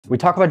We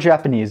talk about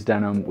Japanese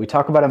denim, we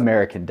talk about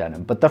American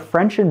denim, but the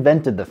French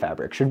invented the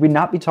fabric. Should we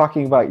not be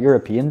talking about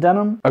European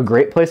denim? A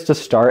great place to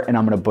start, and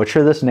I'm gonna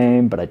butcher this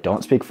name, but I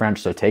don't speak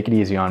French, so take it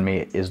easy on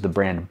me, is the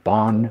brand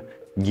Bonne.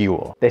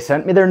 Gueule. They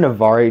sent me their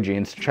Navarre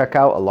jeans to check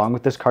out along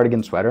with this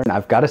cardigan sweater, and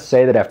I've got to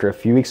say that after a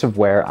few weeks of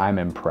wear, I'm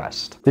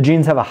impressed. The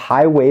jeans have a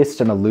high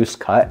waist and a loose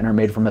cut and are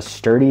made from a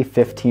sturdy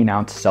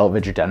 15-ounce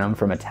Selvedge denim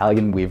from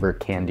Italian weaver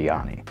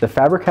Cardigan. The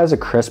fabric has a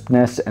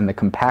crispness and the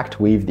compact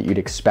weave that you'd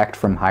expect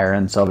from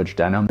higher-end Selvedge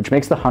denim, which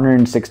makes the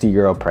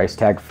 €160 price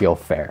tag feel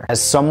fair.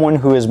 As someone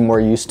who is more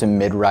used to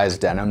mid-rise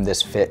denim,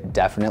 this fit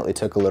definitely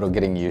took a little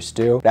getting used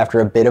to.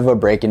 After a bit of a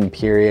break-in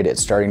period,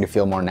 it's starting to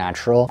feel more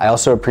natural. I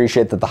also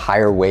appreciate that the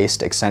higher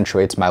waist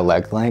accentuates my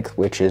leg length,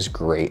 which is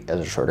great as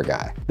a shorter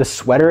guy. The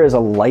sweater is a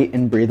light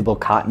and breathable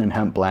cotton and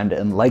hemp blend,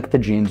 and like the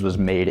jeans, was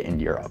made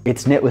in Europe.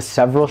 It's knit with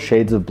several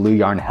shades of blue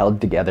yarn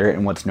held together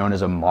in what's known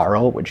as a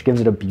marl, which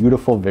gives it a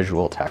beautiful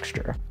visual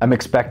texture. I'm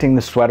expecting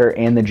the sweater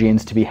and the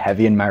jeans to be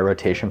heavy in my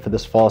rotation for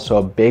this fall, so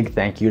a big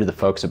thank you to the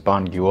folks at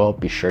Bonne Gueule.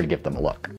 Be sure to give them a look.